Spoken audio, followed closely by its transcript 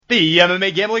The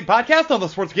MMA Gambling Podcast on the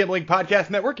Sports Gambling Podcast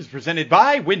Network is presented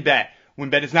by WynnBET.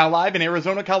 WynnBET is now live in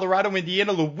Arizona, Colorado,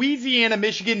 Indiana, Louisiana,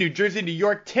 Michigan, New Jersey, New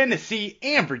York, Tennessee,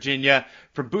 and Virginia.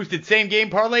 From boosted same-game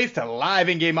parlays to live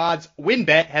in-game odds,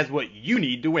 WynnBET has what you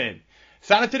need to win.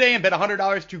 Sign up today and bet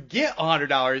 $100 to get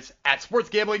 $100 at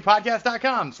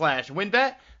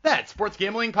sportsgamblingpodcast.com/WynnBET. That's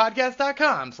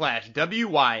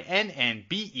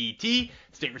sportsgamblingpodcast.com/WYNNBET.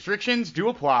 State restrictions do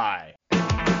apply.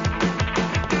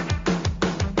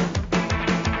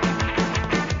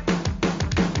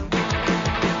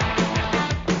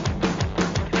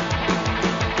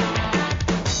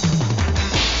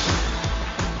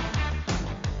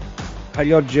 Hi,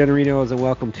 y'all, Generinos, and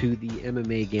welcome to the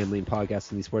MMA Gambling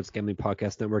Podcast and the Sports Gambling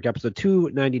Podcast Network, episode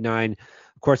 299.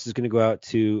 Of course, is going to go out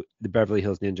to the Beverly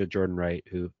Hills Ninja, Jordan Wright,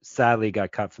 who sadly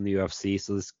got cut from the UFC.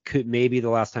 So this could maybe the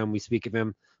last time we speak of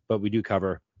him, but we do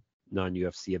cover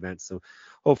non-UFC events. So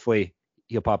hopefully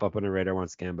he'll pop up on our radar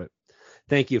once again. But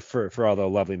thank you for all the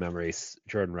lovely memories,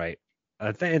 Jordan Wright.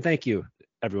 And thank you,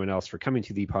 everyone else, for coming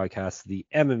to the podcast, the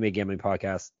MMA Gambling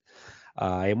Podcast.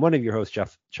 I am one of your hosts,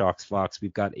 Jeff Chalks Fox.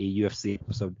 We've got a UFC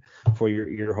episode for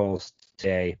your host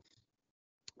today.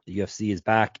 The UFC is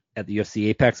back at the UFC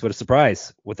Apex. What a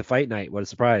surprise. With the fight night. What a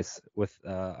surprise. With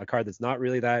a card that's not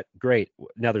really that great.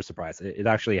 Another surprise. It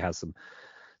actually has some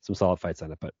solid fights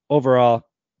on it. But overall,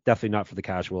 definitely not for the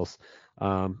casuals.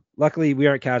 Luckily, we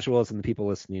aren't casuals, and the people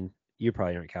listening, you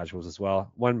probably aren't casuals as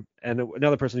well.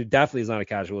 Another person who definitely is not a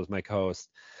casual is my co-host,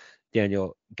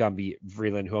 Daniel Gumby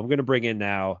Vreeland, who I'm going to bring in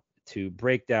now to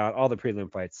break down all the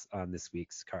prelim fights on this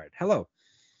week's card. Hello.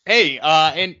 Hey,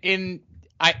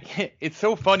 it's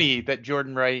so funny that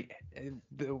Jordan Wright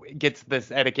gets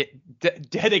this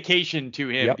dedication to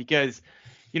him. Yep. Because,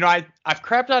 I've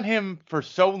crapped on him for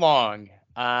so long.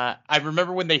 I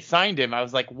remember when they signed him, I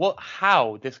was like, what?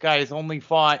 How? This guy has only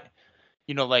fought,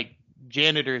 like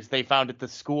janitors they found at the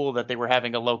school that they were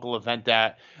having a local event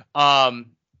at. And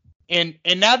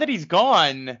now that he's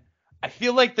gone, I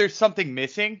feel like there's something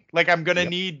missing. Like I'm gonna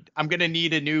need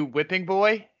a new whipping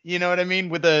boy. You know what I mean?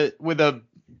 With a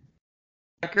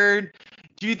record.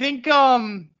 Do you think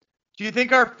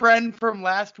our friend from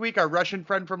last week, our Russian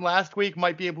friend from last week,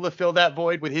 might be able to fill that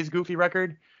void with his goofy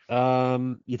record?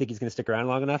 You think he's gonna stick around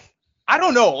long enough? I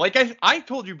don't know. Like I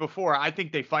told you before, I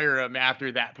think they fire him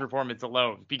after that performance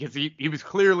alone because he was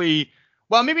clearly,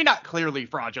 well, maybe not clearly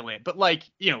fraudulent, but like,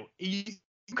 you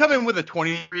come in with a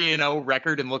 23-0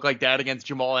 record and look like that against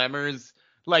Jamal Emmers,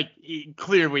 like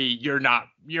clearly you're not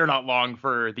long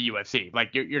for the UFC.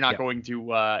 Like you're not going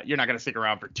to stick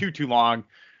around for too long.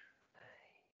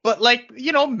 But like,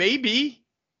 maybe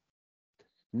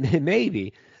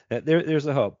there's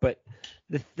a hope. But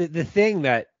the thing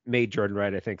that made Jordan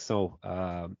Wright, I think, so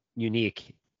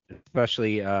unique,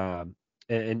 especially and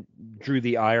drew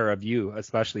the ire of you,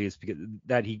 especially, is because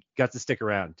that he got to stick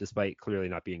around despite clearly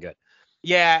not being good.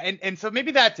 Yeah, and so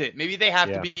maybe that's it. Maybe they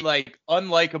have to be like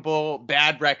unlikable,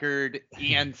 bad record,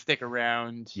 and stick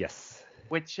around. Yes.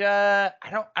 Which I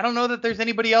don't know that there's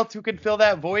anybody else who can fill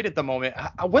that void at the moment.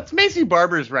 What's Macy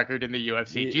Barber's record in the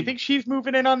UFC? Do you think she's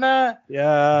moving in on that?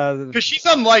 Yeah. Because she's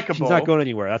unlikable. She's not going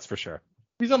anywhere, that's for sure.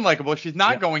 She's unlikable. She's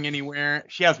not going anywhere.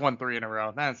 She has won 3 in a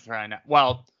row. That's right.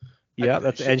 Well.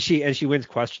 Yeah, and she wins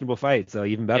questionable fights, so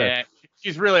even better. Yeah.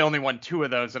 She's really only won 2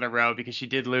 of those in a row because she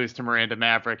did lose to Miranda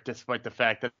Maverick, despite the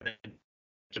fact that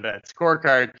that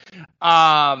scorecard.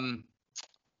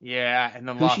 Yeah, and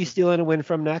then who's she stealing a win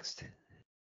from next?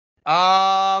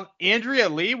 Andrea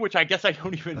Lee, which I guess I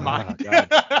don't even mind.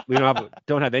 We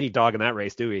don't have any dog in that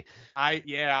race, do we?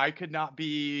 I could not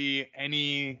be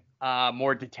any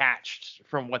more detached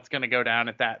from what's going to go down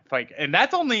at that fight, and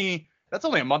that's only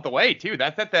a month away too.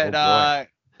 That's at that.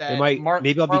 Maybe I'll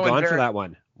be gone for that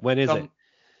one. When is it?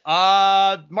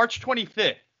 March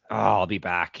 25th. Oh, I'll be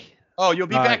back. Oh, you'll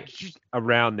be back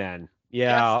around then.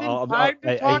 Yeah,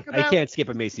 I can't skip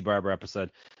a Macy Barber episode.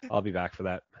 I'll be back for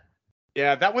that.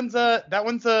 Yeah, that one's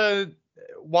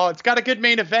while it's got a good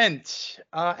main event.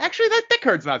 Actually, that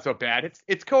card's not so bad.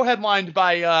 It's co-headlined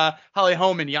by Holly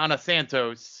Holm and Yana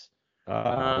Santos.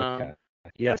 Okay.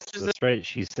 Yes, that's right.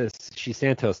 She's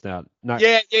Santos now. Not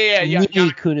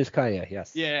Kuniskaya.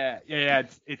 Yes. Yeah.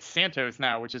 It's Santos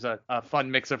now, which is a fun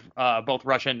mix of both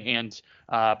Russian and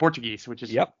Portuguese, which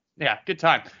is good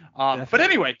time. But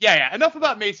anyway, enough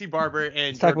about Macy Barber and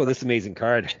let's talk about this amazing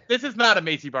card. This is not a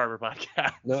Macy Barber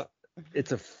podcast. No,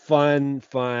 it's a fun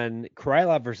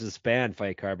Krylov versus Spann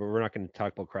fight card, but we're not going to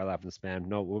talk about Krylov and Spann.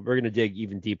 No, we're going to dig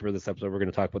even deeper this episode. We're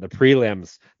going to talk about the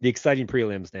prelims, the exciting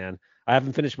prelims, Dan. I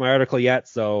haven't finished my article yet,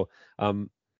 so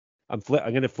I'm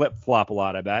going to flip flop a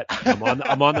lot. I bet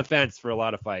I'm on the fence for a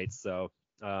lot of fights, so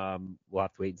we'll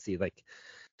have to wait and see. Like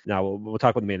Now we'll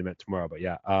talk about the main event tomorrow, but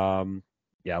yeah,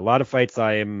 a lot of fights.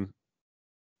 I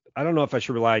don't know if I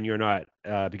should rely on you or not,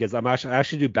 because I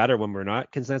actually do better when we're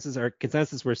not consensus. Our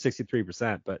consensus we're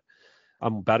 63%, but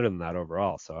I'm better than that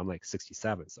overall, so I'm like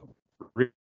 67. So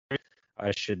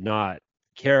I should not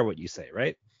care what you say,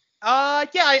 right?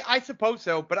 Yeah, I suppose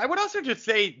so. But I would also just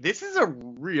say this is a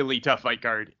really tough fight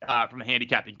card from a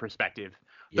handicapping perspective.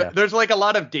 Yeah. There's like a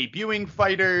lot of debuting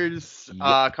fighters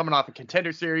Yep. coming off a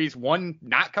contender series, one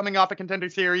not coming off a contender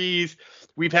series.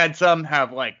 We've had some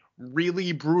have like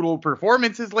really brutal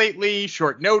performances lately,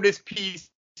 short notice pieces.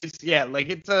 Yeah,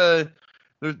 like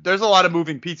there's a lot of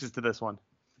moving pieces to this one.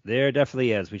 There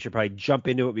definitely is. We should probably jump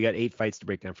into it. We got 8 fights to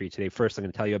break down for you today. First, I'm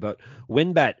going to tell you about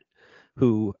WinBet,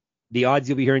 who the odds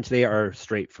you'll be hearing today are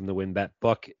straight from the WinBet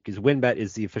book, because WinBet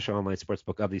is the official online sports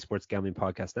book of the Sports Gambling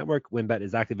Podcast Network. WinBet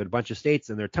is active in a bunch of states,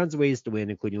 and there are tons of ways to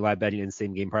win, including live betting and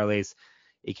same-game parlays,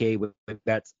 aka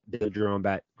WinBets, build your own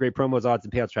bet. Great promos, odds,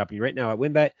 and payouts are happening right now at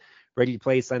WinBet. Ready to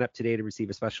play? Sign up today to receive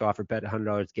a special offer. Bet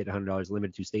 $100, get $100,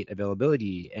 limited to state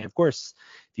availability. And of course,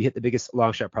 if you hit the biggest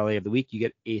long shot parlay of the week, you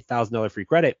get a $1,000 free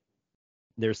credit.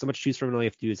 There's so much to choose from, and all you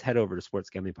have to do is head over to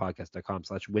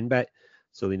sportsgamblingpodcast.com/winbet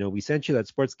so they know we sent you.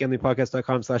 That's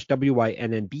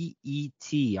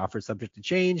sportsgamblingpodcast.com/WYNNBET. Offer subject to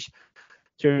change.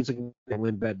 Terms at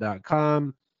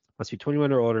winbet.com. Must be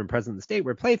 21 or older and present in the state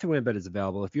where play through WinBet is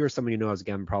available. If you or someone you know has a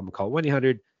gambling problem, call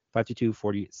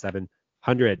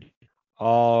 1-800-522-4700.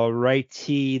 All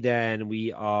righty, then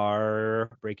we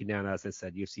are breaking down, as I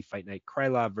said, UFC Fight Night,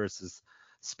 Krylov versus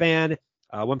Spann.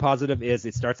 One positive is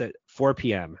it starts at 4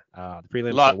 p.m. The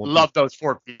prelims love those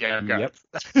 4 p.m. cards.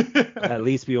 Yep. At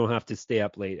least we won't have to stay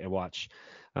up late and watch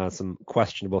some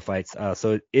questionable fights.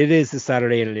 So it is this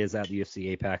Saturday, and it is at the UFC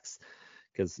Apex,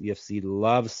 because UFC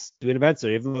loves doing events. So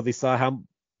even though they saw how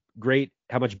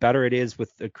much better it is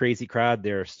with a crazy crowd,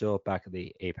 they're still back at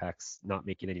the Apex, not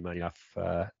making any money off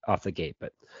the gate.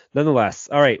 But nonetheless,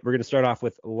 all right, we're going to start off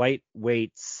with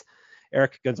lightweights.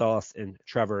 Eric Gonzalez and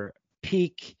Trevor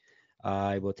Peek.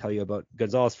 I will tell you about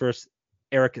Gonzalez first.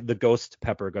 Eric the Ghost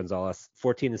Pepper Gonzalez,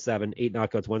 14-7, 8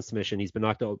 knockouts, 1 submission. He's been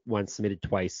knocked out once, submitted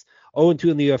twice.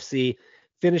 0-2 in the UFC,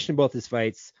 finished in both his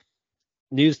fights.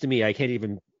 News to me, I can't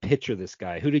even picture this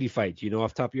guy. Who did he fight? Do you know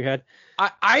off the top of your head?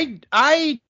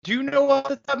 I do know off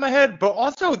the top of my head, but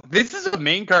also this is a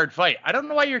main card fight. I don't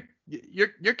know why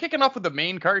you're kicking off with the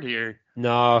main card here.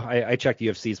 No, I checked the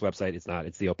UFC's website. It's not.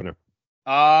 It's the opener.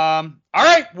 All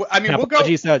right. I mean, we'll go.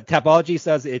 Tapology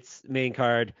says it's main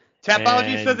card.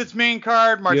 Tapology says it's main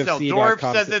card. Marcel Dorf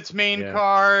says it's main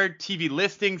card. TV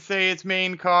listings say it's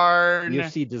main card.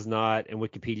 UFC does not, and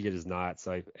Wikipedia does not.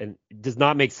 So and it does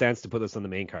not make sense to put this on the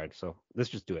main card. So let's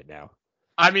just do it now.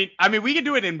 I mean, we can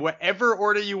do it in whatever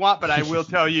order you want, but I will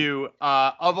tell you,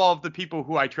 of all of the people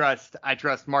who I trust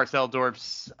Marcel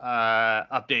Dorf's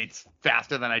updates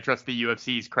faster than I trust the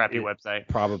UFC's crappy website.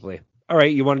 Probably. All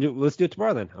right, let's do it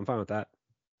tomorrow then. I'm fine with that.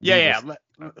 Yeah.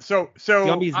 So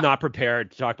Gumby's not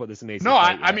prepared to talk about this amazing. No,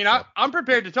 I'm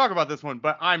prepared to talk about this one,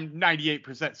 but I'm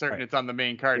 98% certain it's on the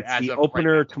main card. It's the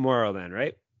opener tomorrow then,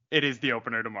 right? It is the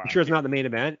opener tomorrow. You sure it's not the main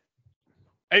event?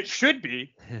 It should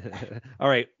be. All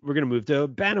right, we're gonna move to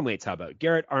bantamweights. How about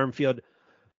Garrett Armfield,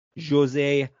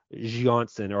 Jose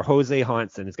Johnson, or Jose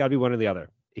Hansen? It's got to be one or the other.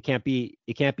 It can't be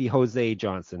Jose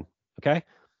Johnson. Okay,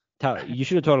 you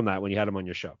should have told him that when you had him on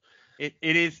your show. It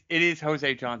is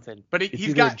Jose Johnson, but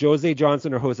he's got Jose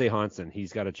Johnson or Jose Hansen.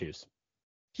 He's got to choose.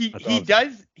 He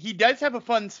does have a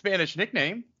fun Spanish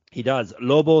nickname. He does.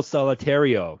 Lobo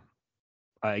Solitario.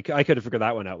 I could have figured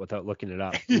that one out without looking it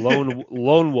up.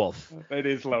 Lone Wolf. It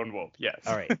is Lone Wolf. Yes.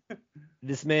 All right.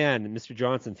 This man, Mr.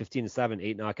 Johnson, 15-7,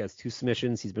 8 knockouts, 2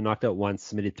 submissions. He's been knocked out once,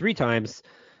 submitted 3 times.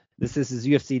 This is his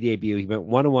UFC debut. He went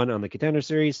 1-1 on the Contender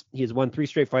Series. He has won 3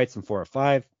 straight fights and 4 of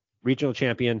 5. Regional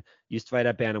champion. Used to fight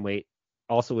at bantamweight.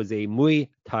 Also was a Muay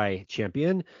Thai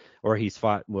champion, or he's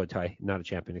fought Muay Thai, not a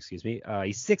champion, excuse me.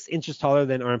 He's 6 inches taller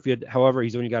than Armfield. However,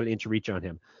 he's only got an inch of reach on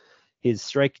him. His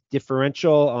strike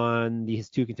differential on his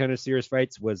 2 Contender Series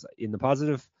fights was in the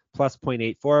positive, plus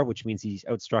 0.84, which means he's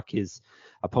outstruck his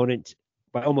opponent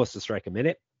by almost a strike a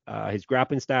minute. His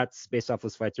grappling stats based off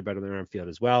those fights are better than Armfield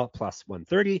as well, plus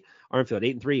 130.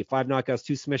 Armfield 8-3, 5 knockouts,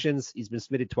 2 submissions. He's been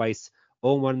submitted twice,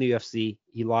 0-1 in the UFC.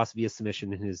 He lost via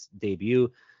submission in his debut.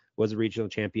 Was a regional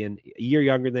champion. A year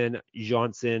younger than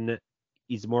Johnson.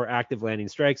 He's more active landing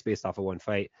strikes based off of 1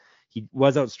 fight. He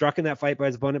was outstruck in that fight by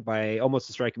his opponent by almost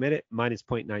a strike a minute. Minus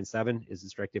 0.97 is the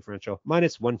strike differential.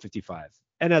 Minus 155.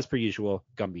 And as per usual,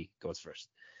 Gumby goes first.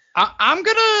 I'm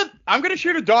gonna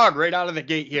shoot a dog right out of the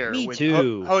gate here Me with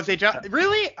too. Jose Johnson.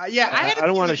 Really? Yeah, I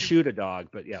don't want to shoot a dog,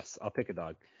 but yes, I'll pick a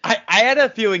dog. I had a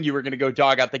feeling you were gonna go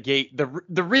dog out the gate.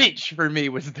 The reach for me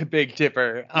was the big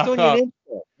tipper. He's only an inch.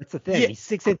 That's the thing. Yeah, He's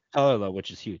 6 inches taller though, which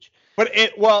is huge. but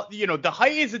the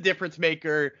height is a difference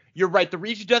maker. You're right. The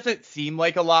reach doesn't seem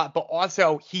like a lot, but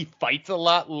also he fights a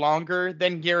lot longer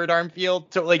than Garrett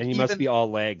Armfield. So like, And he must be all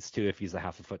legs too if he's a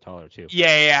half a foot taller too.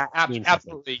 Yeah,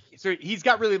 absolutely. So he's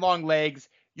got really long legs.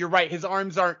 You're right. His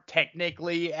arms aren't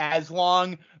technically as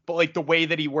long, but like the way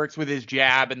that he works with his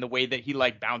jab and the way that he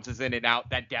like bounces in and out,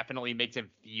 that definitely makes him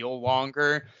feel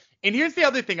longer. And here's the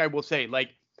other thing I will say,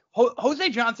 like Jose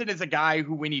Johnson is a guy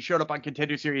who, when he showed up on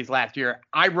Contender Series last year,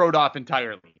 I wrote off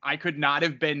entirely. I could not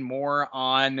have been more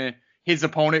on his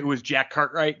opponent, who was Jack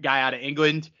Cartwright, guy out of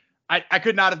England. I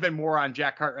could not have been more on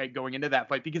Jack Cartwright going into that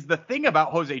fight, because the thing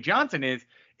about Jose Johnson is,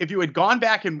 if you had gone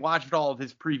back and watched all of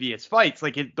his previous fights,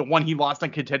 like the one he lost on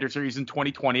Contender Series in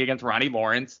 2020 against Ronnie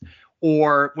Lawrence,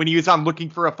 or when he was on looking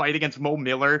for a fight against Mo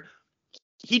Miller,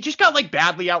 he just got like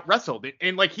badly out wrestled.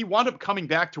 And like he wound up coming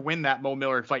back to win that Mo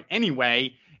Miller fight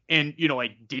anyway, and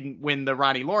like didn't win the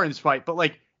Ronnie Lawrence fight. But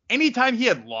like anytime he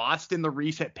had lost in the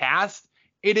recent past,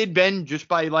 it had been just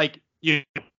by like,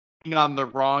 on the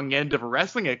wrong end of a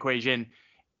wrestling equation.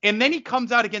 And then he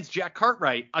comes out against Jack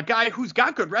Cartwright, a guy who's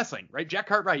got good wrestling, right? Jack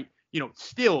Cartwright,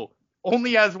 still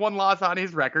only has one loss on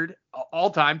his record all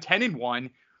time,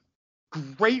 10-1.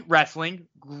 Great wrestling,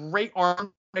 great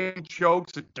arm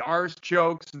chokes, Dars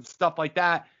chokes, and stuff like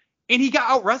that. And he got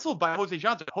out wrestled by Jose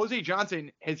Johnson. Jose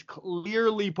Johnson has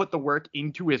clearly put the work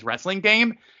into his wrestling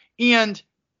game. And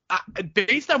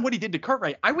based on what he did to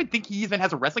Cartwright, I would think he even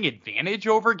has a wrestling advantage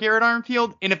over Garrett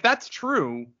Armfield. And if that's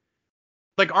true,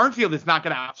 like Armfield is not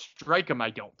going to outstrike him, I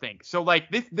don't think. So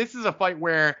like this is a fight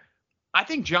where I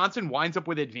think Johnson winds up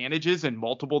with advantages in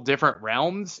multiple different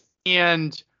realms,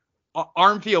 and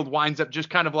Armfield winds up just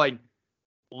kind of like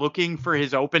looking for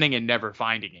his opening and never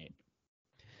finding it.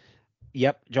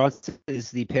 Yep, Johnson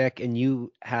is the pick, and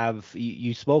you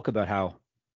spoke about how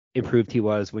improved he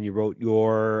was when you wrote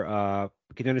your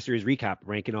Contender Series recap,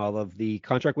 ranking all of the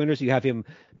contract winners. You have him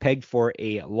pegged for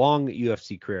a long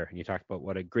UFC career, and you talked about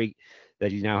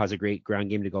that he now has a great ground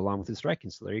game to go along with his striking.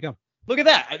 So there you go. Look at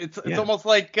that. It's almost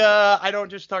like I don't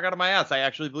just talk out of my ass. I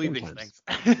actually believe these things.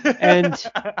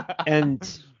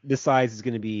 and the size is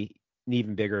going to be an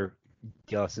even bigger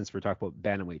deal, since we're talking about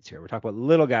bantamweights here. We're talking about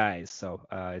little guys, so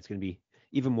it's going to be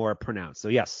even more pronounced. So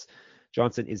yes,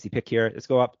 Johnson is the pick here. Let's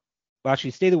go up. Well,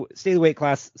 actually, stay the weight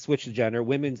class, switch the gender.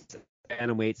 Women's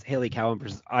bantamweights, Haley Cowan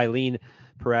versus Eileen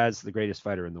Perez, the greatest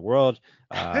fighter in the world.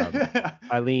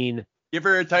 Eileen, give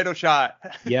her a title shot.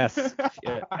 Yes,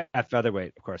 at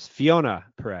featherweight, of course. Fiona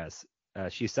Perez,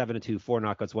 she's 7-2, 4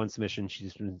 knockouts, 1 submission.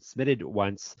 She's been submitted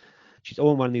once. She's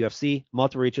 0-1 in the UFC,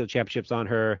 multiple regional championships on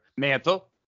her mantle.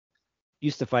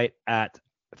 Used to fight at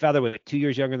featherweight, 2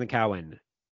 years younger than Cowan.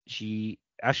 She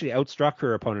actually outstruck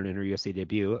her opponent in her UFC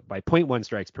debut by 0.1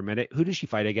 strikes per minute. Who did she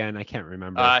fight again? I can't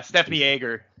remember. Stephanie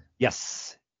Yeager.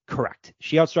 Yes, correct.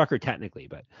 She outstruck her technically,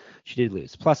 but she did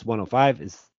lose. Plus 105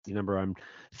 is the number on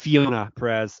Fiona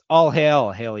Perez. All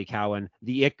hail Haley Cowan,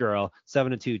 the It Girl.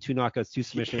 7-2, 2 knockouts, 2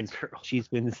 submissions. She's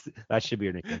been, that should be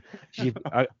her nickname.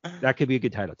 That could be a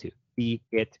good title too. The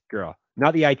It Girl,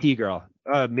 not the IT Girl.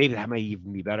 Maybe that might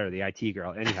even be better. The IT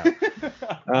Girl. Anyhow,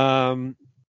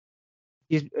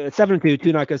 she's 7-2,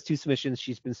 2 knockouts, 2 submissions.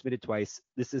 She's been submitted twice.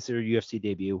 This is her UFC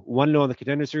debut. 1-0 in the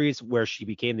Contender Series, where she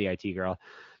became the IT Girl.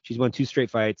 She's won 2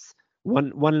 straight fights.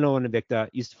 1-0 in Invicta.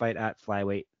 Used to fight at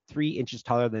flyweight. 3 inches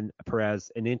taller than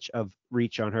Perez. An inch of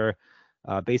reach on her.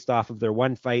 Based off of their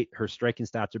one fight, her striking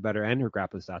stats are better and her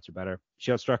grappling stats are better.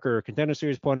 She outstruck her Contender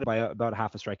Series opponent by about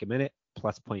half a strike a minute,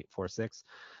 plus 0.46,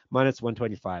 minus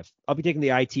 125. I'll be taking the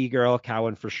IT Girl,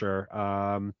 Cowan, for sure.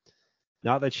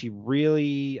 Not that she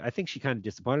really, I think she kind of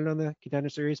disappointed on the Contender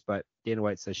Series, but Dana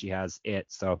White says she has it.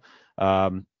 So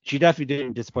she definitely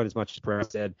didn't disappoint as much as Perez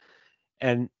did.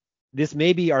 And this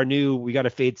may be our new, we got to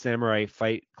fade Samurai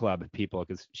Fight Club people,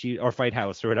 because or Fight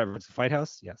House or whatever. It's a Fight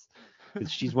House? Yes.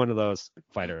 Because she's one of those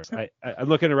fighters. I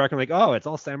look at her record like, oh, it's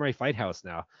all Samurai Fight House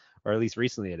now, or at least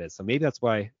recently it is. So maybe that's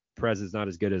why Perez is not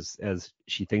as good as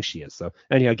she thinks she is. So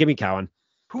anyhow, give me Cowan.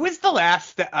 Who was the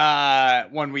last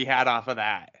one we had off of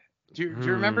that? Do you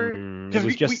remember? It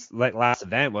was just like last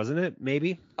event, wasn't it?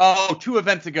 Maybe. Oh, 2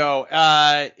 events ago.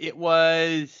 It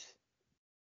was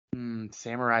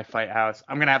Samurai Fight House.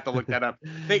 I'm gonna have to look that up.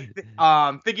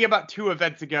 Thinking about 2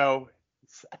 events ago.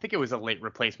 I think it was a late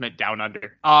replacement down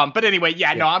under. But anyway,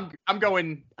 no, I'm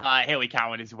going Haley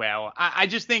Cowan as well. I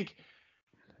just think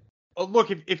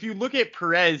Look, if you look at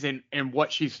Perez and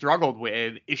what she struggled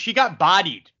with, is she got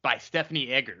bodied by Stephanie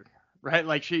Egger, right?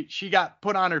 Like she got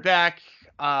put on her back.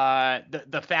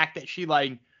 The fact that she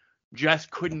like just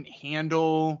couldn't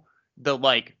handle the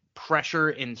like pressure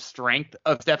and strength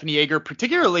of Stephanie Egger,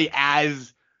 particularly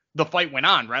as the fight went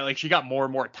on, right? Like she got more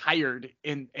and more tired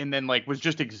and then like was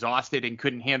just exhausted and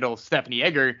couldn't handle Stephanie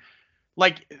Egger.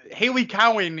 Like Haley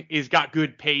Cowan is got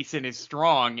good pace and is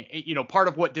strong. You know, part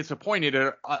of what disappointed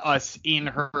us in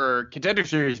her Contender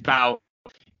Series bout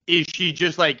is she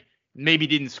just like maybe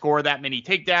didn't score that many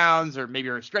takedowns, or maybe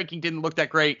her striking didn't look that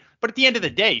great. But at the end of the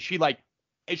day,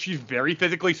 she's very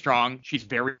physically strong, she's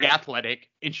very athletic,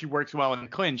 and she works well in the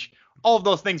clinch. All of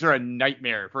those things are a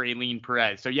nightmare for Aileen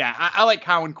Perez. So yeah, I like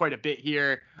Cowan quite a bit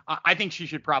here. I think she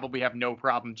should probably have no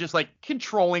problem just like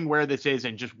controlling where this is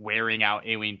and just wearing out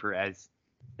Aileen Perez.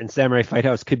 And Samurai Fight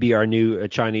House could be our new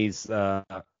Chinese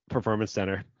performance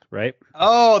center, right?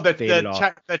 Oh,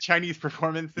 the Chinese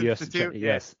Performance Institute.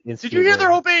 Yes. Did you hear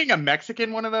they're opening a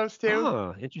Mexican one of those too?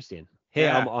 Oh, interesting. Hey,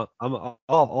 yeah. I'm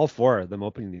all for them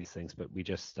opening these things, but we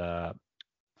just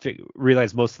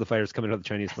realized most of the fighters coming out of the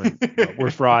Chinese one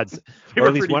were frauds, or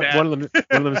at least one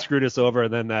of them screwed us over,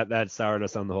 and then that soured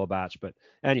us on the whole batch. But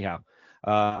anyhow,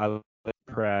 I like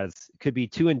Perez could be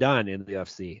 2 and done in the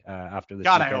UFC after this.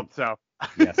 God, weekend. I hope so.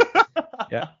 Yes.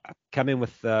 Yeah. Come in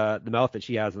with the mouth that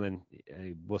she has, and then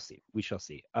we'll see. We shall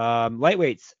see.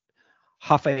 Lightweights: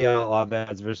 Rafael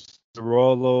Alves versus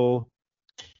Rolo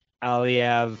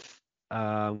Aliev.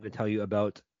 I'm going to tell you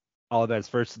about Alves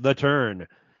first. The turn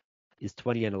is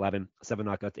 20-11, 7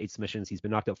 knockouts, 8 submissions. He's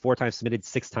been knocked out 4 times, submitted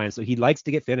 6 times. So he likes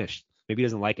to get finished. Maybe he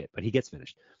doesn't like it, but he gets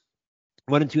finished.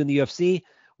 1-2 in the UFC.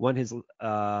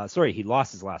 He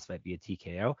lost his last fight via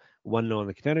TKO. 1-0 in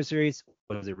the Contender Series.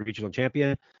 Was a regional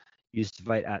champion. Used to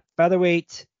fight at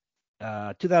featherweight.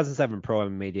 2007 pro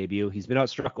MMA debut. He's been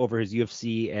outstruck over his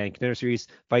UFC and Contender Series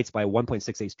fights by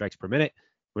 1.68 strikes per minute.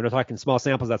 We're not talking small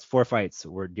samples. That's 4 fights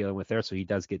we're dealing with there, so he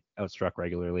does get outstruck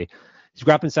regularly. His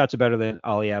grappling stats are better than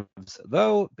Aliev's,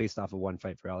 though, based off of 1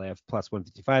 fight for Aliev, plus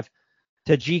 155.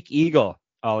 Tajik Eagle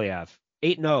Aliev,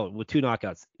 8-0 with 2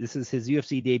 knockouts. This is his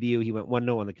UFC debut. He went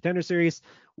 1-0 on the Contender Series,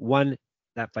 won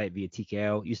that fight via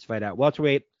TKO. Used to fight at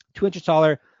welterweight, 2 inches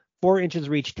taller, 4 inches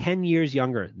reach, 10 years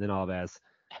younger than Alves.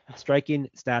 Striking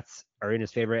stats are in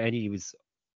his favor, and he was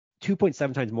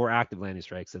 2.7 times more active landing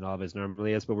strikes than Alves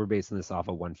normally is, but we're basing this off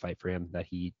of 1 fight for him that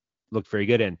he looked very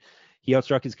good in. He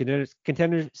outstruck his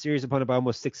Contender Series opponent by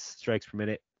almost 6 strikes per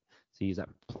minute, so he's at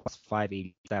plus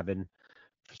 587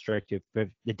 for strike to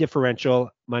the differential,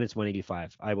 minus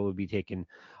 185. I will be taking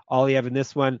Aliev in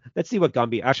this one. Let's see what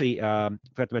Gumby. Actually,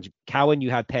 forgot to mention, Cowan you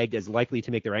have pegged as likely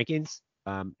to make the rankings,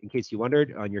 in case you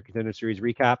wondered, on your Contender Series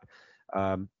recap,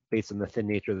 based on the thin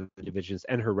nature of the divisions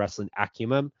and her wrestling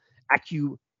acumen.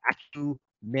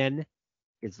 Acumen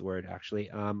is the word,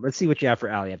 actually. Let's see what you have for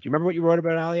Aliev. Do you remember what you wrote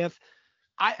about Aliev?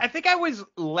 I think I was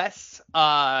less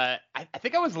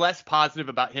positive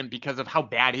about him because of how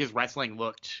bad his wrestling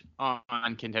looked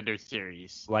on Contender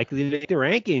Series. Likely to make the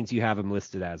rankings, you have him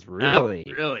listed as, really?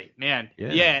 Oh, really, man.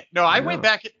 Yeah. No, I went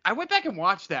back and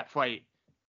watched that fight.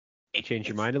 Changed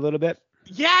your mind a little bit?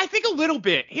 Yeah, I think a little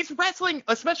bit. His wrestling,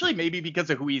 especially maybe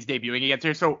because of who he's debuting against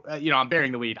here. So, I'm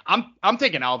bearing the lead. I'm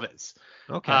taking Alves.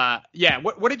 Okay. Yeah.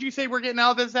 What did you say we're getting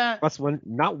Alves at? Plus 1,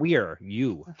 not we're,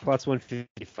 you. Plus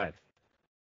 155.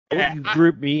 Yeah, you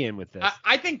group me in with this.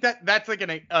 I think that's like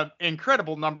an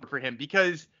incredible number for him,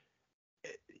 because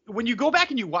when you go back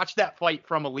and you watch that fight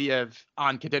from Aliev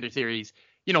on Contender Series,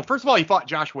 first of all, he fought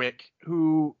Josh Wick,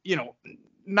 who,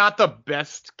 not the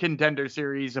best Contender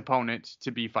Series opponent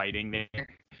to be fighting there.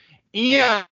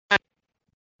 And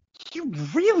he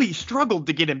really struggled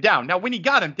to get him down. Now, when he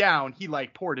got him down, he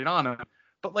like poured it on him.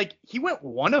 But like he went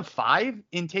 1 of 5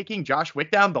 in taking Josh Wick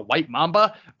down, the White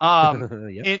Mamba.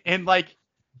 Yep. and like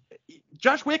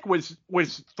Josh Wick was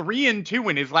 3-2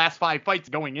 in his last 5 fights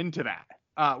going into that.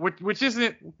 Which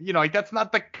isn't, like that's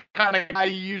not the kind of guy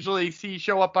you usually see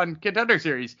show up on Contender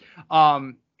Series.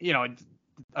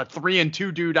 A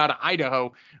 3-2 dude out of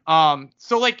Idaho.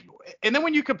 So like, and then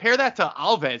when you compare that to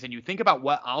Alves and you think about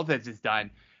what Alves has done,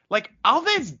 like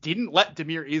Alves didn't let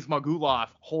Damir Ismagulov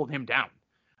hold him down.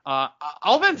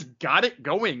 Alves got it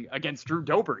going against Drew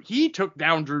Dober. He took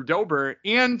down Drew Dober,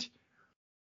 and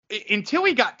until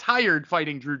he got tired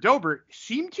fighting Drew Dober,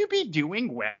 seemed to be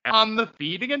doing well on the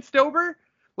feet against Dober.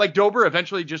 Like Dober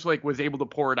eventually just like was able to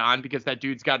pour it on because that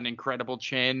dude's got an incredible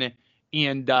chin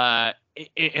and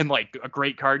like a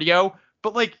great cardio.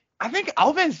 But like I think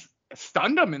Alves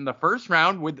stunned him in the first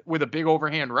round with a big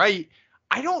overhand right.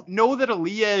 I don't know that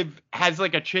Aliev has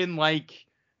like a chin like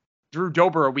Drew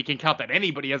Dober, or we can count that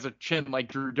anybody has a chin like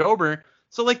Drew Dober.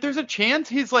 So, like, there's a chance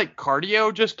his, like,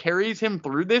 cardio just carries him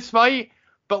through this fight.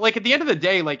 But, like, at the end of the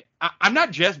day, like, I'm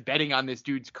not just betting on this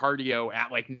dude's cardio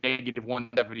at, like, negative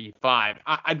 175.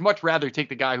 I'd much rather take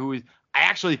the guy who is, I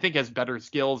actually think has better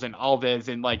skills in Alves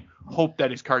and, like, hope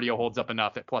that his cardio holds up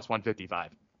enough at plus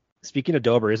 155. Speaking of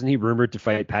Dober, isn't he rumored to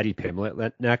fight Paddy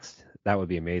Pimblett next? That would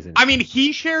be amazing. I mean,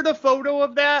 he shared a photo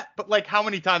of that, but, like, how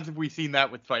many times have we seen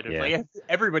that with fighters? Yeah. Like,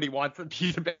 everybody wants a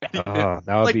piece of Paddy Pimblett. Oh,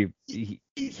 that would like, be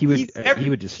he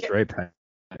would destroy Paddy.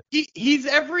 He's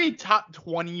every top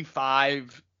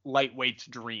 25 lightweight's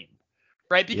dream,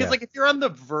 right? Because like if you're on the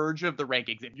verge of the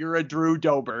rankings, if you're a Drew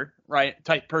Dober, right,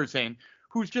 type person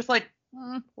who's just like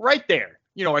right there,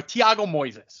 you know, a Thiago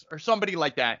Moises or somebody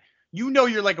like that, you know,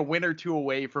 you're like a win or two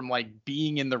away from like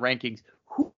being in the rankings.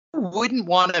 Who wouldn't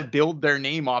want to build their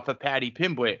name off of Paddy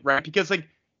Pimblett, right? Because like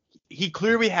he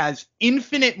clearly has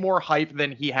infinite more hype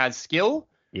than he has skill.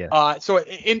 Yeah. So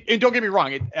and don't get me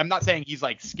wrong, I'm not saying he's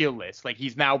like skillless. Like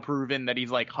he's now proven that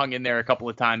he's like hung in there a couple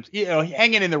of times. You know,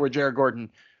 hanging in there with Jared Gordon.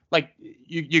 Like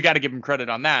you got to give him credit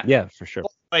on that. Yeah, for sure.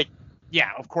 But, like,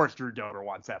 yeah, of course Drew Dober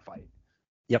wants that fight.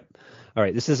 Yep. All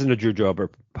right, this isn't a Drew Dober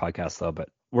podcast though, but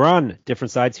we're on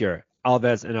different sides here.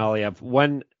 Alves and Aliev.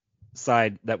 One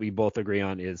side that we both agree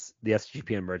on is the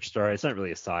SGPN merch store. It's not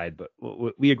really a side, but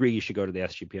we agree you should go to the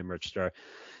SGPN merch store,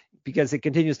 because it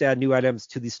continues to add new items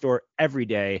to the store every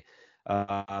day,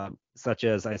 such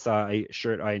as I saw a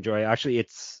shirt I enjoy. Actually,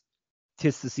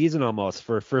 tis the season almost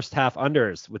for first half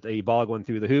unders with a ball going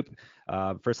through the hoop.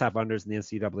 First half unders in the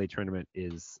NCAA tournament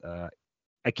is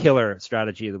a killer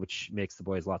strategy, which makes the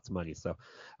boys lots of money. So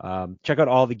check out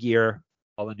all the gear,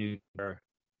 all the new gear,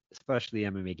 especially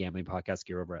MMA Gambling Podcast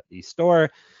gear over at the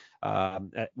store.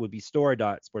 That would be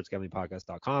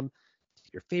store.sportsgamblingpodcast.com.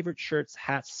 Your favorite shirts,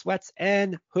 hats, sweats,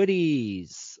 and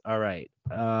hoodies. All right.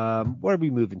 What are we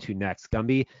moving to next,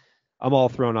 Gumby? I'm all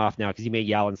thrown off now because you may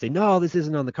yell and say, no, this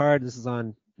isn't on the card. This is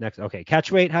on next. Okay.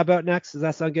 Catch weight. How about next? Does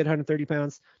that sound good? 130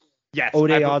 pounds? Yes.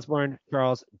 O'Day Osborne,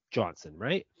 Charles Johnson,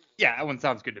 right? Yeah, that one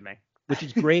sounds good to me. Which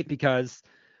is great because,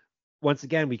 once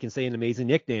again, we can say an amazing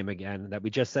nickname again that we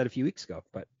just said a few weeks ago.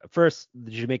 But first,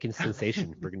 the Jamaican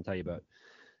sensation we're going to tell you about.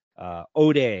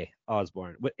 O'Day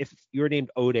Osborne. If you're named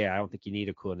O'Day, I don't think you need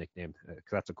a cool nickname because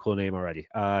that's a cool name already.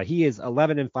 He is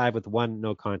 11-5 with 1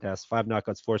 no contest, 5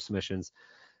 knockouts, 4 submissions,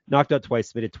 knocked out twice,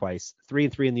 submitted twice,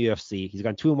 3-3 in the UFC. He's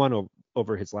gone 2-1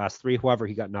 over his last 3. However,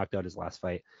 he got knocked out his last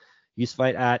fight. He used to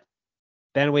fight at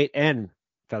bantamweight and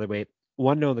featherweight.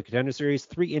 1-0 in the Contender Series,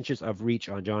 3 inches of reach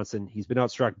on Johnson. He's been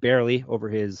outstruck barely over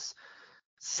his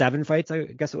 7 fights, I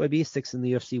guess it would be 6 in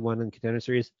the UFC, 1 in the Contender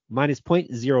Series, minus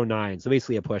 0.09. So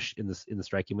basically a push in the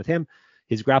striking with him.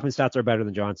 His grappling stats are better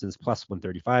than Johnson's, plus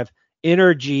 135.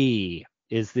 Energy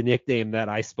is the nickname that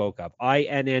I spoke of.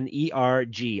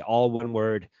 INNERG, all one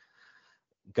word.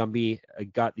 Gumby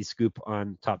got the scoop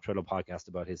on Top Turtle Podcast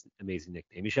about his amazing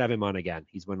nickname. You should have him on again.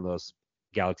 He's one of those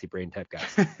galaxy brain type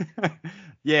guys.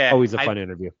 Yeah. Always a fun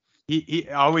interview. He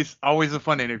always a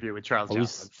fun interview with Charles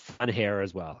Johnson. Fun hair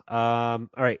as well. All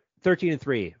right,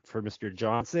 13-3 for Mr.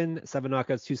 Johnson. 7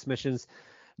 knockouts, 2 submissions.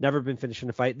 Never been finished in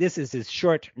a fight. This is his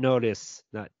short notice,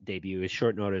 not debut. His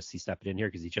short notice. He stepped in here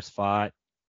because he just fought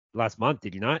last month.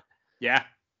 Did you not? Yeah.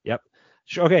 Yep.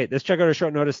 Okay, let's check out our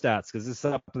short notice stats because this is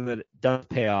something that does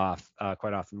pay off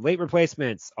quite often. Late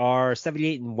replacements are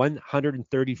 78 and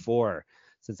 134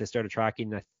 since they started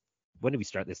tracking. When did we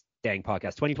start this dang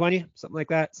podcast? 2020, something like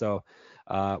that. So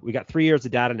we got 3 years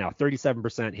of data now.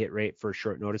 37% hit rate for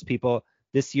short notice people.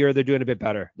 This year they're doing a bit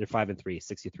better. They're 5-3,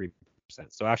 63%.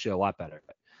 So actually a lot better.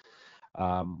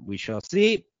 But, we shall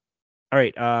see. All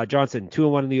right, Johnson,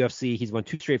 2-1 in the UFC. He's won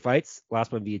 2 straight fights.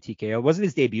 Last one via TKO. Wasn't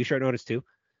his debut short notice too?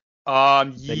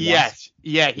 Yes.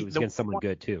 Yeah. He was against someone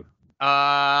good too.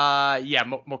 Yeah.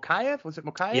 Mokaev? Was it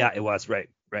Mokaev? Yeah, it was. Right.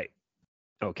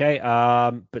 Okay.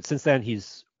 But since then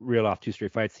he's reeled off 2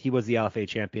 straight fights. He was the LFA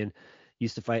champion.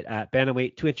 Used to fight at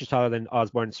bantamweight, 2 inches taller than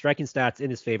Osborne. Striking stats in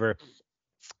his favor.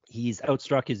 He's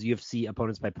outstruck his UFC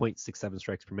opponents by 0.67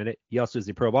 strikes per minute. He also is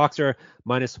a pro boxer,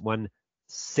 minus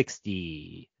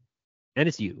 160. And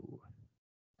it's you.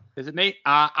 Is it me?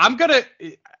 I'm gonna.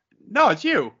 No, it's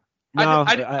you. No,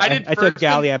 I took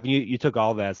Galiev. You took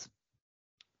Alves.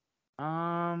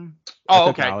 Oh,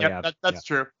 okay. Yep, that's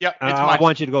true. Yep. I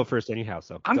want you to go first anyhow.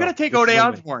 So I'm gonna take O'Day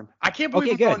Osborne. I can't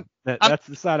believe. Okay, good. That's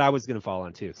the side I was gonna fall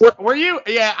on too. So. Were you?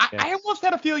 Yeah. I almost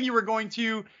had a feeling you were going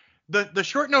to. The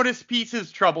short notice piece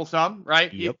is troublesome,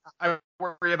 right? Yep. I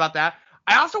worry about that.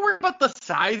 I also worry about the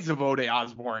size of O'Day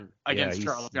Osborne against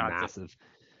Charles Johnson. Massive.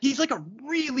 he's like a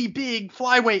really big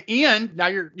flyweight, and now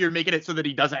you're making it so that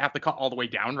he doesn't have to cut all the way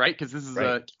down, right? Because this is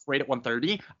a weight at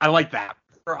 130. I like that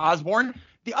for Osborne.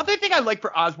 The other thing I like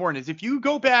for Osborne is if you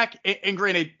go back, and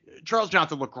granted, Charles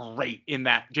Johnson looked great in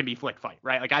that Jimmy Flick fight,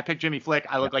 right? Like I picked Jimmy Flick.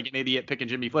 I look like an idiot picking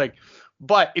Jimmy Flick.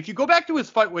 But if you go back to his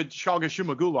fight with Shalga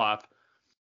Shumagulov,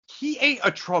 he ate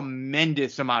a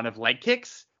tremendous amount of leg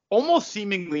kicks, almost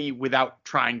seemingly without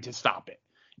trying to stop it.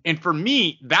 And for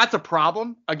me, that's a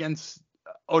problem against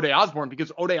Ode Osborne,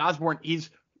 because Ode Osborne, he's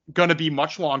going to be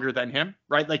much longer than him,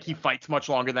 right? Like he fights much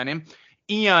longer than him.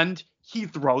 And he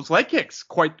throws leg kicks,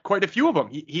 quite a few of them.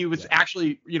 He was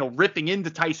actually, ripping into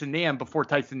Tyson Nam before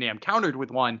Tyson Nam countered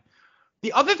with one.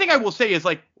 The other thing I will say is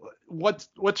like, what's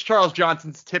Charles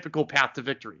Johnson's typical path to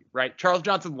victory, right? Charles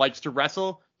Johnson likes to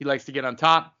wrestle. He likes to get on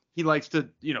top. He likes to,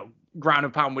 ground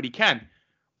and pound what he can.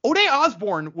 Ode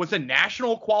Osborne was a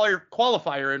national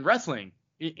qualifier in wrestling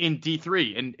in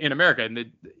D3 in America.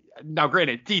 And now,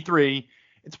 granted, D3,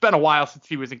 it's been a while since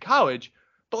he was in college.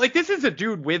 But like, this is a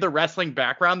dude with a wrestling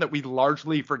background that we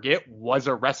largely forget was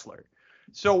a wrestler.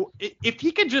 So if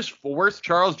he could just force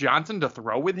Charles Johnson to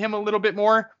throw with him a little bit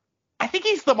more, I think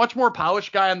he's the much more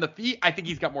polished guy on the feet. I think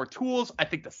he's got more tools. I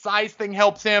think the size thing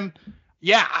helps him.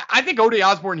 Yeah, I think Ode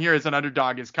Osborne here as an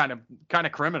underdog is kind of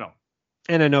criminal.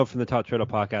 And I know from the Top Turtle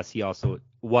podcast, he also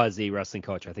was a wrestling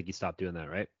coach. I think he stopped doing that,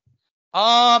 right?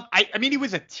 I mean, he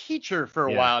was a teacher for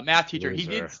a while, a math teacher. He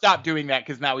did stop doing that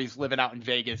because now he's living out in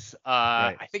Vegas.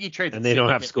 I think he trades. And they don't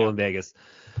have school in Vegas.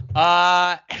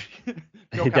 They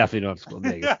definitely don't have school in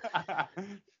Vegas.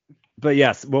 But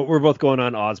yes, we're both going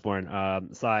on Osborne,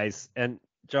 size, and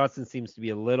Johnson seems to be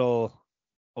a little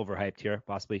overhyped here,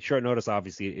 possibly. Short notice,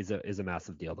 obviously, is a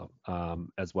massive deal, though,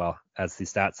 as well as the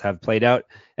stats have played out.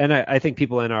 And I think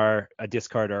people in our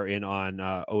Discord are in on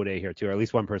Ode here, too, or at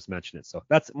least one person mentioned it. So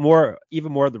that's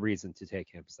even more of the reason to take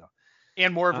him. So.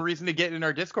 And more of a reason to get in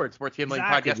our Discord,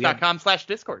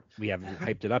 sportsgamblingpodcast.com/Discord. We haven't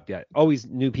hyped it up yet. Always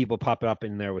new people pop up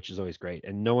in there, which is always great.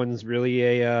 And no one's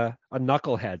really a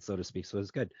knucklehead, so to speak. So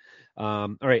it's good.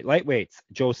 All right, lightweights.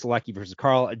 Joe Selecki versus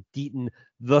Carl Deaton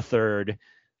III.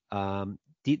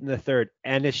 Deaton III,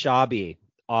 Anishinaabe,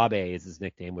 Abe is his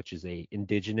nickname, which is a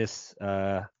indigenous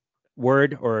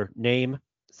word or name.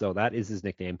 So that is his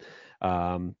nickname.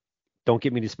 Don't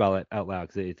get me to spell it out loud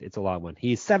because it's a long one.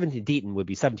 He's 17. Deaton would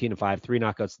be 17-5, 3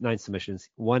 knockouts, 9 submissions,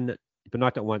 one but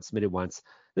knocked out once, submitted once.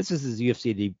 This is his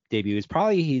UFC debut. Is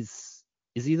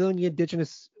he the only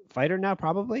indigenous fighter now?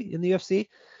 Probably in the UFC.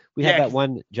 We had that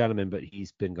one gentleman, but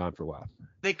he's been gone for a while.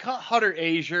 They cut Hunter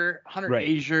Azier,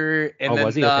 and then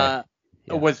was he?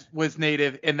 Okay. was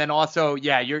native, and then also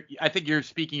I think you're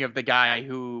speaking of the guy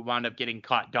who wound up getting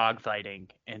caught dogfighting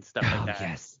and stuff like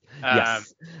that.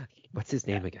 Yes. What's his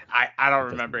name again? I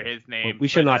don't remember his name. We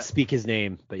should not speak his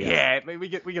name, but yeah, we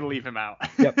can leave him out.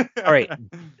 Yep. All right,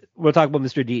 we'll talk about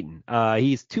Mr. Deaton.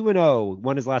 He's 2-0,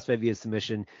 won his last 5 via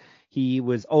submission. He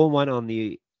was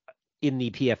 0-1 in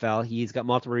the PFL. He's got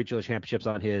multiple regional championships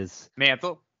on his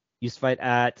mantle. Used to fight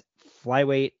at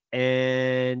flyweight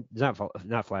and not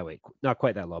flyweight, not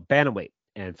quite that low, bantamweight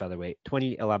and featherweight.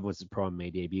 2011 was his pro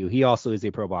MMA debut. He also is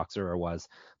a pro boxer, or was,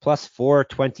 plus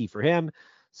 420 for him.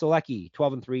 Selecki,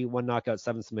 12-3, 1 knockout,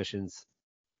 7 submissions.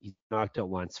 He knocked out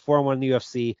once. 4-1 in the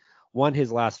UFC. Won his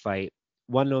last fight.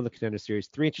 1-0 in the Contender Series.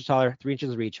 3 inches taller, 3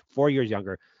 inches reach, 4 years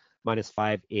younger, minus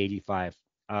 585.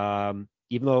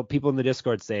 Even though people in the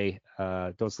Discord say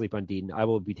don't sleep on Deaton, I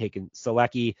will be taking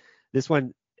Selecki. This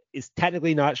one is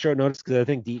technically not short notice because I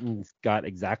think Deaton's got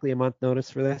exactly a month notice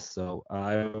for this. So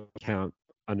I don't count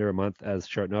under a month as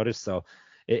short notice. So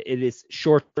it is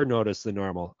shorter notice than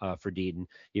normal for Deaton,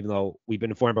 even though we've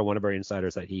been informed by one of our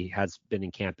insiders that he has been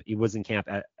in camp. He was in camp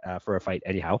for a fight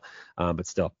anyhow, but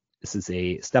still, this is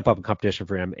a step up in competition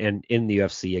for him, and in the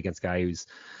UFC against a guy who's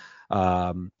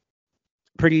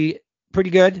pretty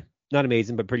good. Not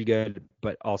amazing, but pretty good,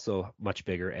 but also much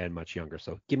bigger and much younger.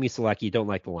 So give me Selecki. Don't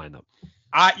like the line, though.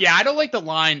 I don't like the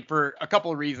line for a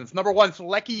couple of reasons. Number one,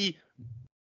 Selecki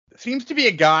seems to be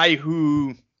a guy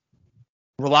who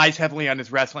relies heavily on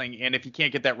his wrestling, and if he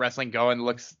can't get that wrestling going,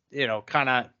 looks, kind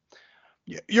of,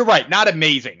 you're right, not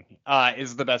amazing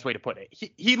is the best way to put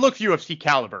it. He looks UFC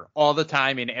caliber all the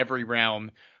time in every realm,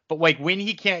 but like when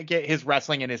he can't get his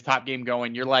wrestling and his top game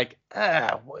going, you're like,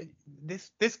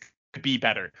 this could be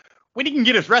better. When he can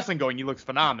get his wrestling going, he looks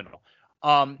phenomenal.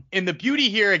 And the beauty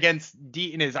here against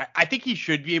Deaton is I think he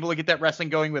should be able to get that wrestling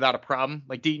going without a problem.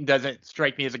 Like Deaton doesn't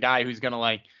strike me as a guy who's going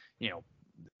to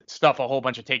stuff a whole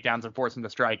bunch of takedowns and force him to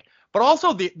strike. But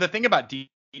also the thing about Deaton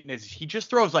is he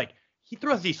throws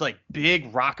these like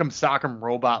big rock'em sock'em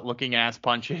robot looking ass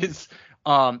punches.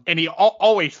 And he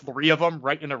always 3 of them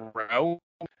right in a row.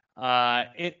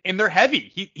 And they're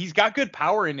heavy. He's got good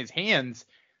power in his hands.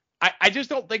 I just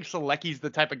don't think Selecki's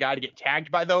the type of guy to get tagged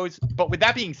by those. But with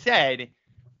that being said,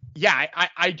 yeah,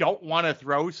 I don't want to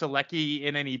throw Selecki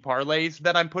in any parlays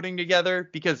that I'm putting together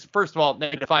because, first of all,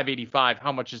 negative 585,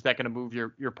 how much is that going to move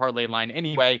your parlay line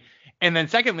anyway? And then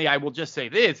secondly, I will just say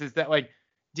this is that, like,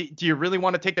 do you really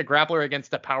want to take the grappler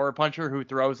against a power puncher who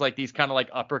throws like these kind of like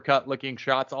uppercut looking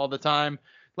shots all the time?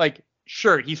 Like,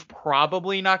 sure, he's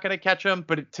probably not going to catch him,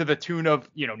 but to the tune of,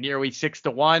 nearly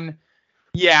 6-1.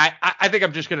 Yeah, I think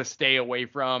I'm just going to stay away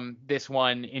from this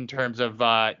one in terms of,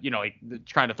 like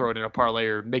trying to throw it in a parlay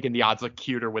or making the odds look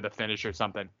cuter with a finish or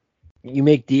something. You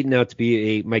make Deaton out to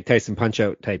be a Mike Tyson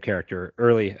punch-out type character,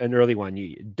 an early one.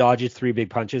 You dodges 3 big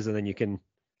punches, and then you can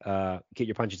get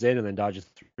your punches in, and then dodges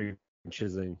 3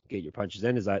 punches and get your punches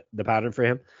in. Is that the pattern for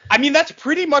him? I mean, that's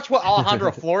pretty much what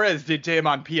Alejandro Flores did to him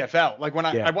on PFL. Like when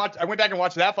I went back and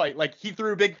watched that fight, like he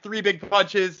threw 3 big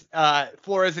punches.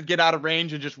 Flores would get out of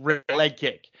range and just rip a leg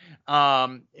kick.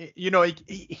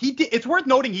 He did, it's worth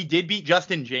noting he did beat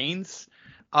Justin James.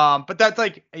 But that's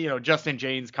like, Justin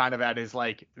James kind of at his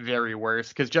like very worst,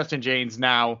 because Justin James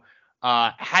now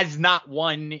has not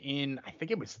won in, I think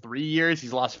it was 3 years.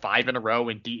 He's lost 5 in a row,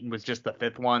 and Deaton was just the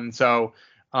 5th one. So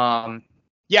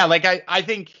like I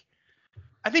think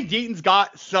Deaton's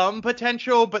got some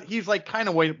potential, but he's like kind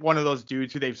of one of those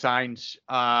dudes who they've signed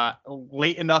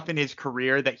late enough in his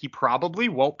career that he probably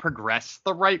won't progress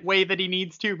the right way that he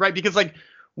needs to, right? Because like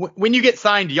when you get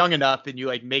signed young enough and you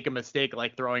like make a mistake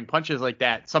like throwing punches like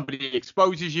that, somebody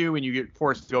exposes you and you get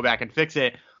forced to go back and fix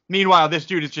it. Meanwhile, this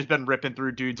dude has just been ripping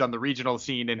through dudes on the regional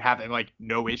scene and having like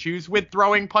no issues with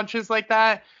throwing punches like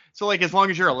that. So like as long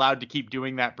as you're allowed to keep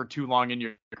doing that for too long in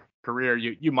your career,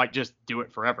 you might just do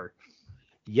it forever.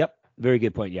 Yep, very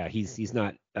good point. Yeah, he's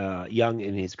not young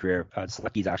in his career.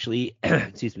 Selecki's actually,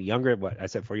 younger. What I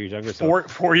said, 4 years younger. So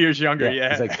 4 years younger. Yeah.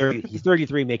 He's like 30. He's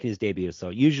 33, making his debut. So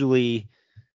usually,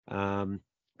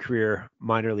 career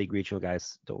minor league regional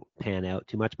guys don't pan out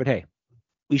too much. But hey,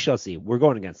 we shall see. We're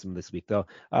going against him this week though.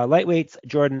 Lightweights: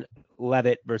 Jordan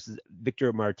Levitt versus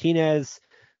Victor Martinez.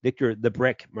 Victor the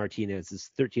Brick Martinez is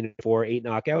 13-4, 8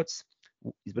 knockouts.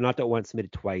 He's been knocked out once,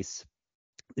 submitted twice.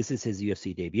 This is his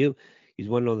UFC debut. He's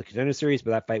won on the Contender Series,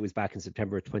 but that fight was back in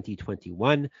September of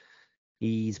 2021.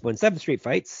 He's won 7 straight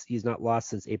fights. He's not lost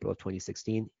since April of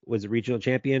 2016. Was a regional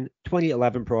champion.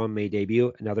 2011 Pro MMA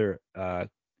debut. Another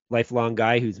lifelong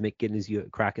guy who's getting his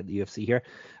crack at the UFC here.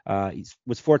 He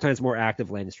was 4 times more active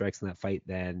landing strikes in that fight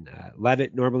than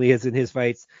Levitt normally is in his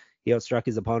fights. He outstruck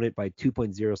his opponent by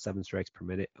 2.07 strikes per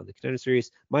minute on the Contender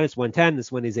Series. -110.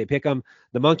 This one is a pick'em.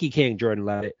 The Monkey King, Jordan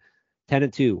Levitt.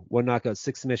 10-2, 1 knockout,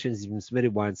 6 submissions. He's been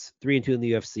submitted once, 3-2 in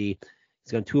the UFC.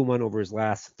 He's gone 2-1 over his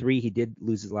last 3. He did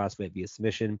lose his last fight via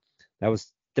submission. That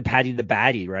was to Paddy the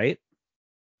Baddy, right?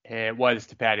 It was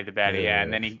to Paddy the Baddy, yeah.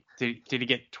 And then he did he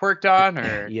get twerked on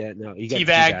or? Yeah, no, he got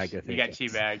teabagged. He got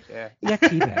teabagged, yeah. He got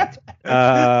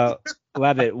teabagged.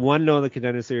 Levitt, 1-0 in the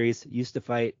Contender Series. Used to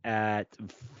fight at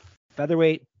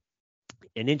featherweight,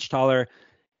 an inch taller,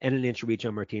 and an inch reach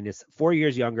on Martinez. 4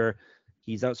 years younger.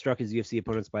 He's outstruck his UFC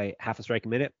opponents by half a strike a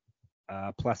minute,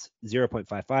 plus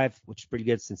 0.55, which is pretty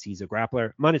good since he's a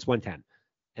grappler. -110.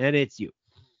 And it's you.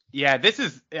 Yeah,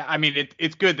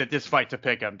 it's good that this fight's a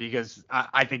pick'em because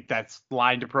I think that's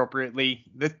lined appropriately.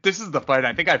 This is the fight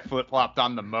I think I flip-flopped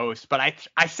on the most, but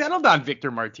I settled on Victor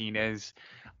Martinez.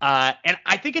 And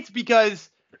I think it's because,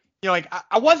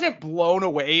 I wasn't blown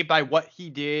away by what he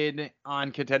did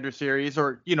on Contender Series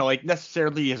or,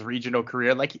 necessarily his regional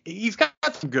career. Like, he's got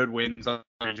some good wins on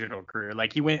regional career.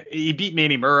 Like, he beat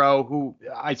Manny Murrow, who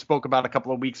I spoke about a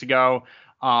couple of weeks ago.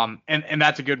 And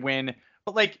that's a good win.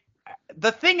 But, like,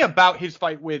 the thing about his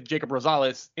fight with Jacob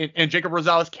Rosales, and Jacob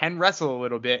Rosales can wrestle a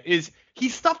little bit, is he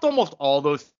stuffed almost all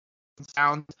those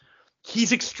sounds.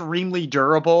 He's extremely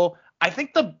durable. I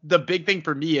think the big thing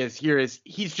for me is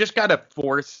he's just got to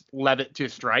force Levitt to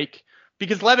strike,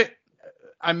 because Levitt,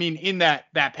 in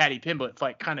that Paddy Pimblett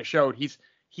fight kind of showed he's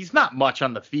not much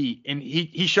on the feet, and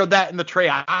he showed that in the Trey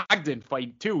Ogden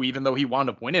fight too, even though he wound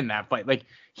up winning that fight. Like,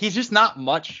 he's just not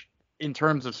much in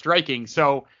terms of striking.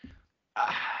 So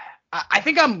I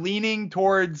think I'm leaning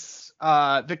towards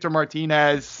Victor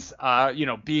Martinez.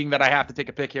 Being that I have to take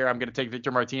a pick here, I'm going to take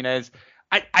Victor Martinez.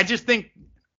 I just think,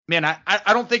 man,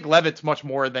 I don't think Levitt's much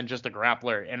more than just a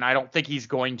grappler, and I don't think he's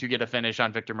going to get a finish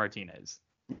on Victor Martinez.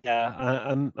 Yeah,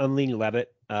 I'm leaning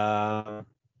Levitt.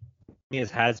 He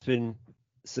has been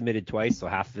submitted twice, so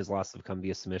half of his losses have come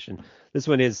via submission. This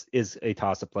one is a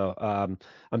toss-up though.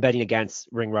 I'm betting against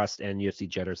ring rust and UFC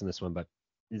jitters in this one, but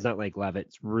it's not like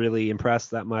Levitt's really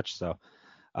impressed that much. So,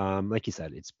 like you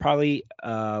said, it's probably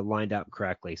lined up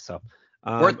correctly. So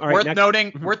Worth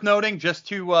noting, just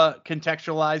to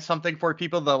contextualize something for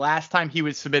people, the last time he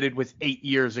was submitted was 8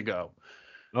 years ago.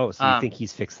 Oh, so you think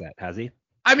he's fixed that, has he?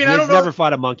 I mean, I don't know. He's never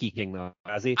fought a Monkey King, though,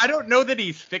 has he? I don't know that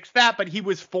he's fixed that, but he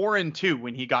was 4-2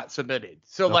 when he got submitted.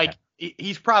 So, like,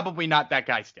 he's probably not that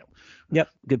guy still. Yep,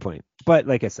 good point. But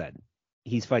like I said,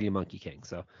 he's fighting a Monkey King,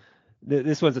 so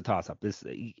this one's a toss-up.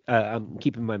 I'm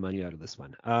keeping my money out of this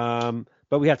one.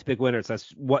 But we have to pick winners.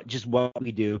 That's what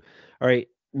we do. All right,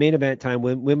 main event time.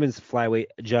 Women's flyweight: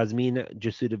 Jasmine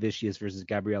Jasudavicius versus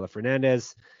Gabriela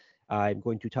Fernandez. I'm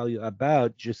going to tell you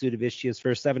about Jasudavicius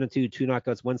first. 7-2, 2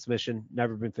 knockouts, 1 submission.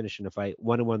 Never been finished in a fight.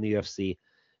 1-1 in the UFC.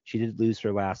 She did lose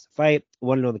her last fight.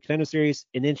 1-0 in the contender series.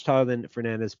 An inch taller than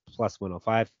Fernandez, plus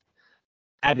 105.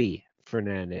 Abby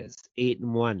Fernandez,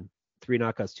 8-1. 3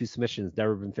 knockouts, 2 submissions,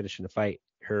 never been finished in a fight.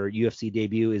 Her UFC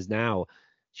debut is now.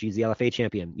 She's the LFA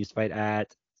champion. Used to fight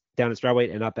down at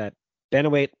strawweight and up at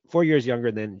bantamweight. 4 years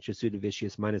younger than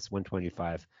Jasudavicius, minus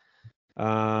 125.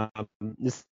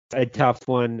 This is a tough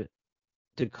one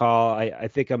to call. I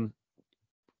think I'm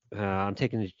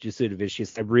taking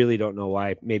Jasudavicius. I really don't know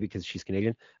why. Maybe because she's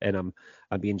Canadian and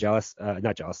I'm being jealous.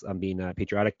 Not jealous. I'm being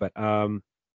patriotic. But I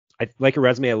like her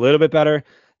resume a little bit better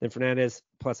than Fernandez.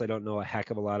 Plus, I don't know a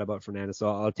heck of a lot about Fernandez, so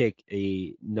I'll take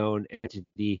a known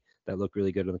entity that looked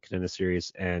really good in the contender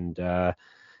series, and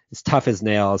it's tough as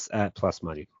nails at plus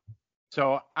money.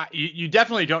 So you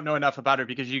definitely don't know enough about her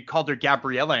because you called her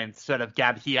Gabriella instead of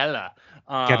Gabriela.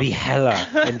 Gabriela,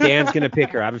 and Dan's gonna pick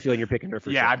her. I have a feeling you're picking her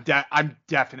for sure. Yeah, I'm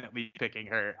definitely picking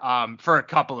her. For a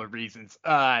couple of reasons.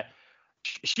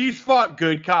 She's fought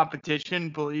good competition,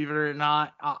 believe it or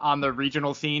not, on the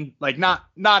regional scene. Like not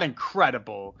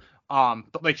incredible,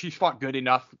 but like she's fought good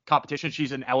enough competition.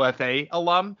 She's an LFA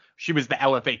alum. She was the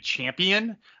LFA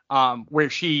champion, where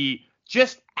she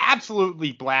just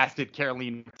absolutely blasted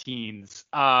Caroline Martins.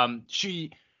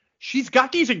 She's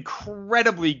got these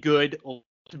incredibly good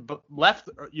left,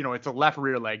 it's a left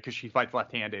rear leg because she fights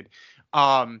left-handed.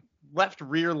 Left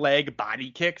rear leg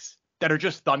body kicks that are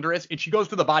just thunderous, and she goes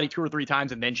to the body 2 or 3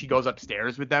 times, and then she goes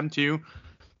upstairs with them too.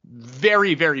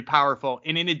 Very, very powerful.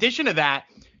 And in addition to that,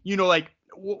 like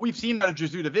what we've seen out of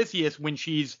Jasudavicius when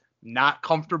she's not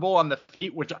comfortable on the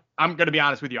feet, which I'm going to be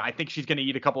honest with you, I think she's going to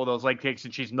eat a couple of those leg kicks,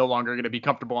 and she's no longer going to be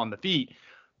comfortable on the feet.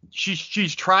 She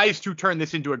tries to turn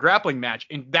this into a grappling match,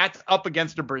 and that's up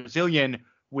against a Brazilian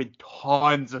with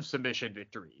tons of submission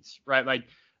victories, right? Like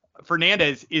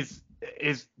Fernandez is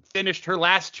finished her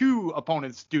last 2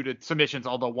 opponents due to submissions,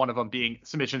 although one of them being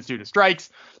submissions due to strikes.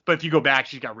 But if you go back,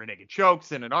 she's got rear naked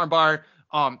chokes and an armbar.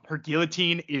 Her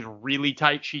guillotine is really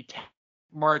tight. She tapped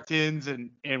Martins and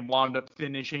wound up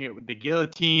finishing it with the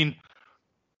guillotine.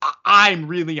 I'm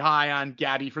really high on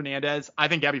Gabby Fernandez. I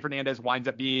think Gabby Fernandez winds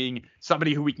up being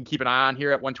somebody who we can keep an eye on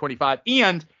here at 125.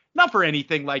 And not for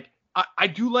anything, like I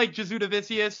do like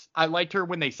Jasudavicius. I liked her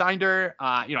when they signed her.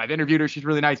 I've interviewed her. She's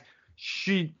really nice.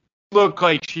 She looked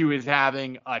like she was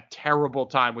having a terrible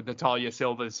time with Natalia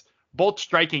Silva's both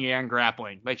striking and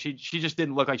grappling. Like she just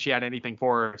didn't look like she had anything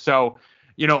for her. So,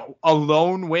 a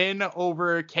lone win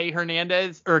over Kay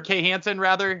Hansen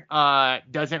rather,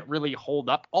 doesn't really hold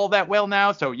up all that well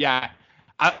now. So yeah,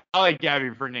 I like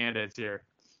Gabby Fernandez here.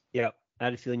 Yeah, I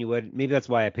had a feeling you would. Maybe that's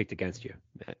why I picked against you,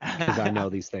 because I know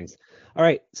these things. All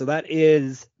right, so that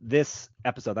is this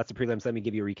episode. That's the prelims. Let me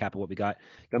give you a recap of what we got.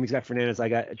 Gummy's got Fernandez. I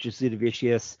got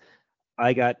Jasudavicius.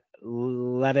 I got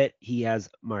Levitt. He has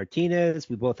Martinez.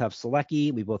 We both have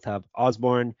Selecki. We both have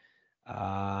Osborne.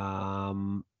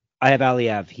 I have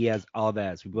Aliev. He has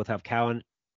Alves. We both have Cowan.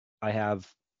 I have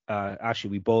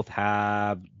we both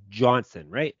have Johnson,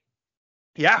 right?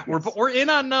 Yeah, yes. We're in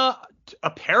on a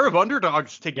pair of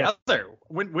underdogs together. Yeah.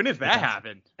 When does that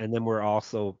happen? And then we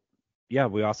also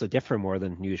differ more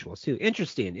than usual too.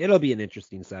 Interesting. It'll be an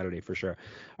interesting Saturday for sure.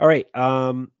 All right.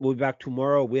 We'll be back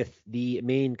tomorrow with the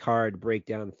main card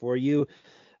breakdown for you.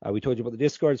 We told you about the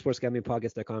Discord,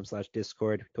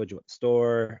 sportsgamblingpodcast.com/Discord. Told you about the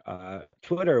store.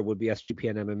 Twitter would be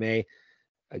SGPN MMA.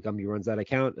 Gumby runs that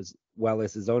account as well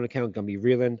as his own account, Gumby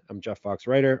Reeland. I'm Jeff Fox,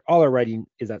 writer. All our writing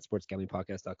is at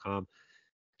sportsgamblingpodcast.com.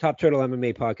 Top Turtle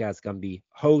MMA podcast, Gumby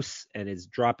hosts and is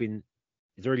dropping.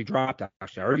 It's already dropped.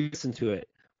 Actually, I already listened to it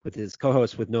with his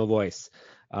co-host with no voice.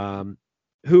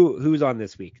 Who's on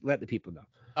this week? Let the people know.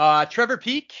 Trevor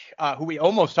Peak, who we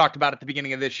almost talked about at the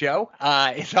beginning of this show,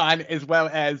 is on, as well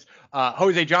as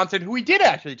Jose Johnson, who we did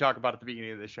actually talk about at the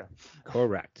beginning of this show.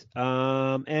 Correct.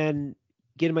 And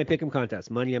get in my pick'em contest,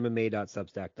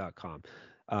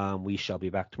 moneymma.substack.com. We shall be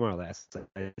back tomorrow. As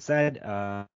I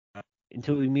said,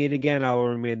 until we meet again, I'll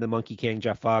remain the Monkey King,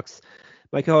 Jeff Fox.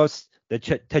 My co-host, the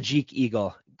Tajik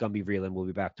Eagle, Gumby Vreeland, will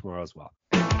be back tomorrow as well.